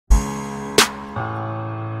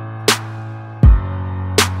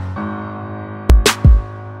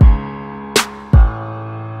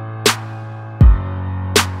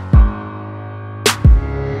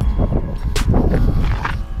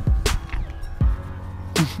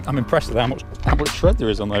I'm impressed with how much tread there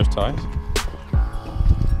is on those tyres.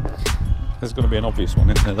 There's going to be an obvious one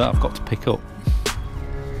in there that I've got to pick up.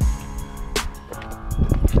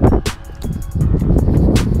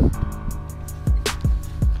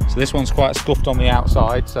 So this one's quite scuffed on the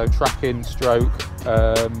outside, so tracking stroke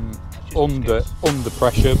under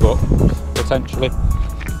pressure, but potentially.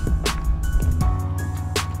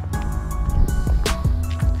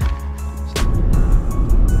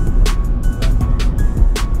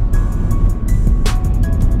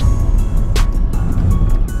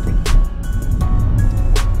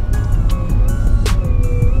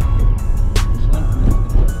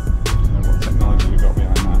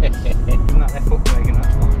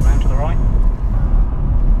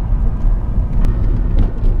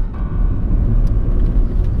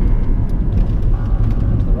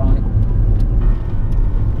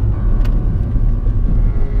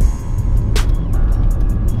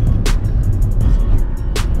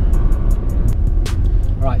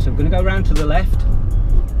 So we're going to go round to the left.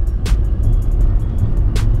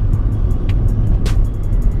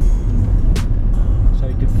 So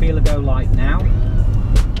you can feel a go light now.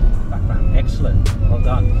 Back round. Excellent. Well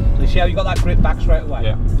done. So you see how you got that grip back straight away?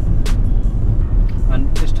 Yeah.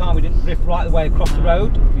 And this time we didn't drift right the way across the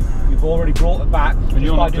road. You've already brought it back. And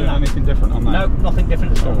you're not doing anything different on that? No, nothing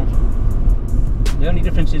different at all. The only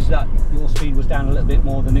difference is that your speed was down a little bit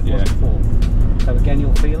more than it was before. So again,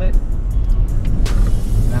 you'll feel it.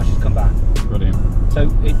 Now she's come back. Brilliant. So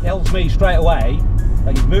it tells me straight away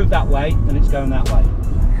that you've moved that way and it's going that way.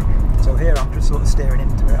 So here I'm just sort of steering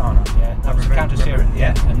into it, aren't I? Yeah, that's counter steering.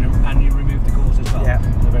 Yeah, and you remove the cores as well. Yeah.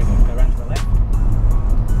 So very good. Go round to the left.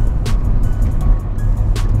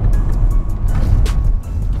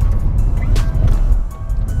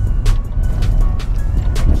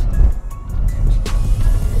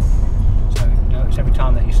 So notice every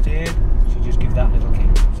time that you steered, you just give that little kick.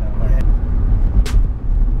 So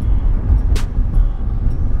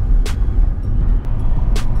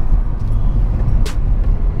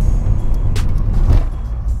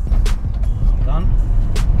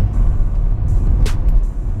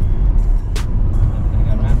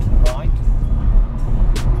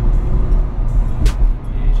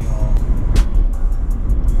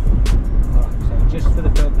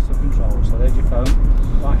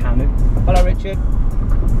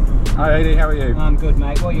Hi Adi, how are you? I'm good,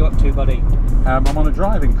 mate. What are you up to, buddy? I'm on a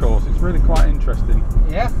driving course. It's really quite interesting.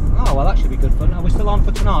 Yeah? Oh, well, that should be good fun. Are we still on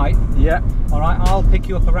for tonight? Yeah. Alright, I'll pick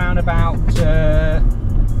you up around about, say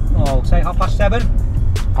 7:30?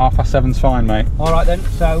 7:30's fine, mate. Alright then,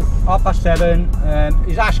 so 7:30.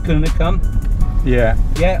 Is Ash going to come? Yeah.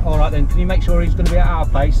 Yeah, alright then. Can you make sure he's going to be at our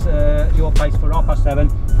place, your place for 7:30,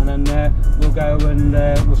 and then we'll go and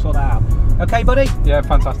we'll sort that out. Okay, buddy? Yeah,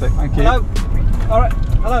 fantastic. Thank you. Hello? Alright.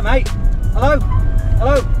 Hello, mate. Hello?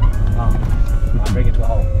 Hello? Oh, I'll bring it to a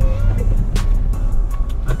hole.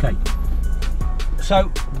 Okay.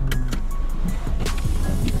 So,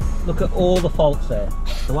 look at all the faults there.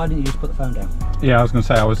 So why didn't you just put the phone down? Yeah, I was going to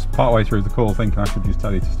say, I was part way through the call thinking I should just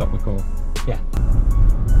tell you to stop the call. Yeah.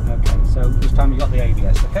 Okay, so this time you got the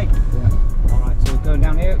ABS, okay? Yeah. Alright, so we're going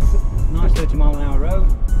down here. Nice 30-mile-an-hour road.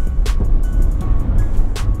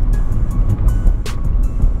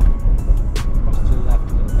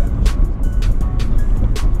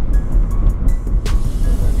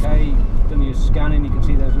 Scanning, you can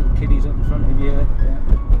see those little kiddies up in front of you.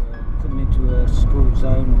 Coming into a school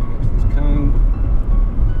zone when we get to this cone.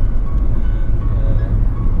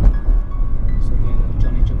 And so the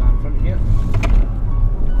Johnny jump out in front of you.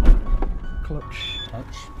 Clutch.